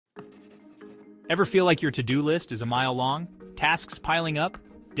Ever feel like your to-do list is a mile long, tasks piling up,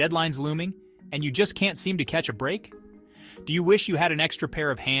 deadlines looming, and you just can't seem to catch a break? Do you wish you had an extra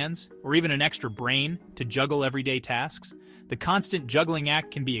pair of hands, or even an extra brain, to juggle everyday tasks? The constant juggling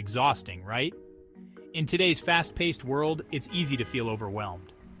act can be exhausting, right? In today's fast-paced world, it's easy to feel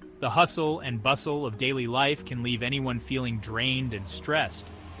overwhelmed. The hustle and bustle of daily life can leave anyone feeling drained and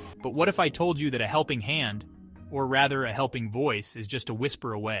stressed. But what if I told you that a helping hand, or rather a helping voice, is just a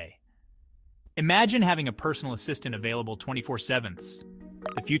whisper away? Imagine having a personal assistant available 24/7.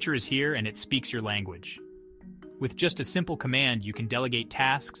 The future is here and it speaks your language. With just a simple command, you can delegate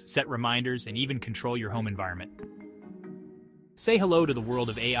tasks, set reminders, and even control your home environment. Say hello to the world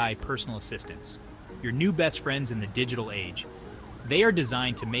of AI personal assistants, your new best friends in the digital age. They are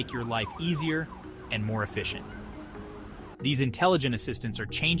designed to make your life easier and more efficient. These intelligent assistants are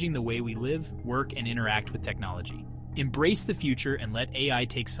changing the way we live, work, and interact with technology. Embrace the future and let AI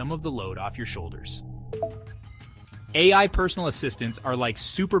take some of the load off your shoulders. AI personal assistants are like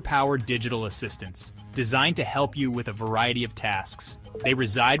superpowered digital assistants, designed to help you with a variety of tasks. They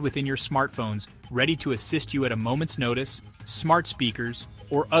reside within your smartphones, ready to assist you at a moment's notice, smart speakers,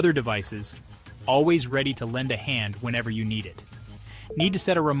 or other devices, always ready to lend a hand whenever you need it. Need to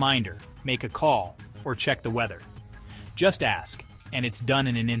set a reminder, make a call, or check the weather? Just ask, and it's done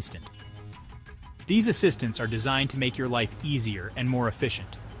in an instant. These assistants are designed to make your life easier and more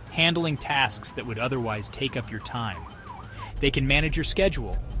efficient, handling tasks that would otherwise take up your time. They can manage your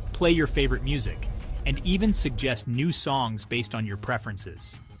schedule, play your favorite music, and even suggest new songs based on your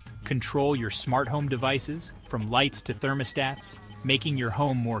preferences. Control your smart home devices, from lights to thermostats, making your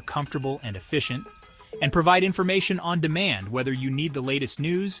home more comfortable and efficient, and provide information on demand whether you need the latest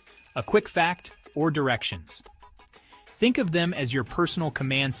news, a quick fact, or directions. Think of them as your personal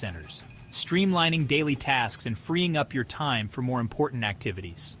command centers, streamlining daily tasks and freeing up your time for more important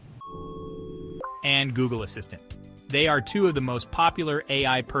activities. And Google Assistant. They are two of the most popular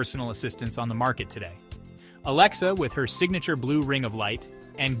AI personal assistants on the market today. Alexa, with her signature blue ring of light,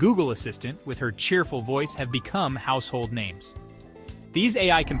 and Google Assistant, with her cheerful voice, have become household names. These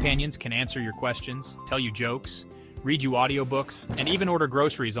AI companions can answer your questions, tell you jokes, read you audiobooks, and even order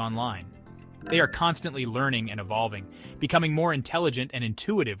groceries online. They are constantly learning and evolving, becoming more intelligent and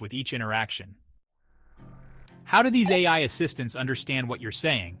intuitive with each interaction. How do these AI assistants understand what you're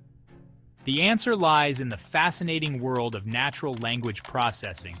saying? The answer lies in the fascinating world of natural language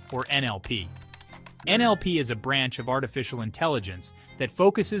processing, or NLP. NLP is a branch of artificial intelligence that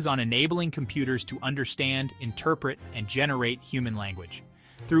focuses on enabling computers to understand, interpret, and generate human language.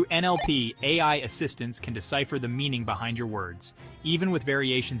 Through NLP, AI assistants can decipher the meaning behind your words, even with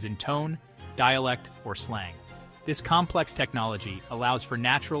variations in tone, dialect, or slang. This complex technology allows for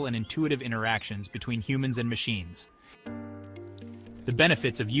natural and intuitive interactions between humans and machines. The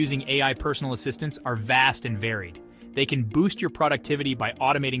benefits of using AI personal assistants are vast and varied. They can boost your productivity by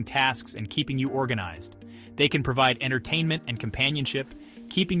automating tasks and keeping you organized. They can provide entertainment and companionship,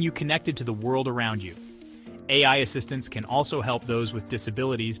 keeping you connected to the world around you. AI assistants can also help those with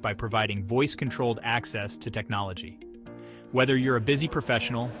disabilities by providing voice-controlled access to technology. Whether you're a busy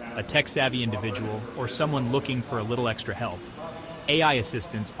professional, a tech-savvy individual, or someone looking for a little extra help, AI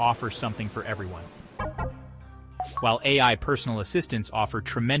assistants offer something for everyone. While AI personal assistants offer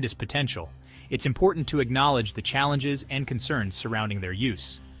tremendous potential, it's important to acknowledge the challenges and concerns surrounding their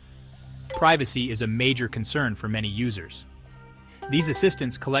use. Privacy is a major concern for many users. These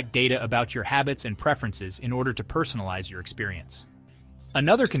assistants collect data about your habits and preferences in order to personalize your experience.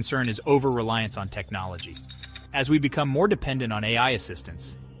 Another concern is over-reliance on technology. As we become more dependent on AI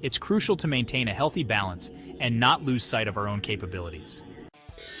assistants, it's crucial to maintain a healthy balance and not lose sight of our own capabilities.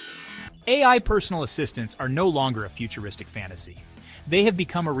 AI personal assistants are no longer a futuristic fantasy. They have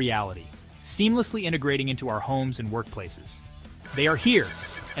become a reality, seamlessly integrating into our homes and workplaces. They are here,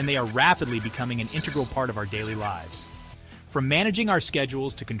 and they are rapidly becoming an integral part of our daily lives. From managing our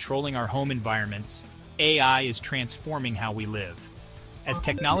schedules to controlling our home environments, AI is transforming how we live. As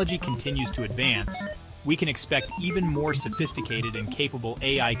technology continues to advance, we can expect even more sophisticated and capable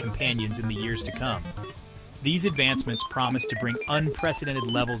AI companions in the years to come. These advancements promise to bring unprecedented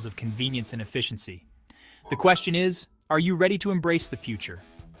levels of convenience and efficiency. The question is, are you ready to embrace the future?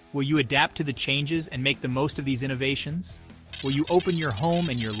 Will you adapt to the changes and make the most of these innovations? Will you open your home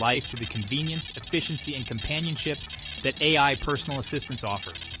and your life to the convenience, efficiency, and companionship that AI personal assistants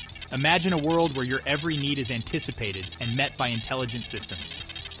offer? Imagine a world where your every need is anticipated and met by intelligent systems.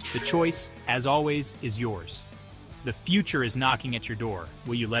 The choice, as always, is yours. The future is knocking at your door.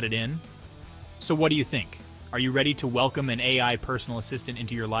 Will you let it in? So what do you think? Are you ready to welcome an AI personal assistant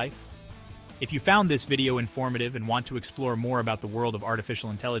into your life? If you found this video informative and want to explore more about the world of artificial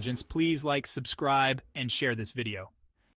intelligence, please like, subscribe, and share this video.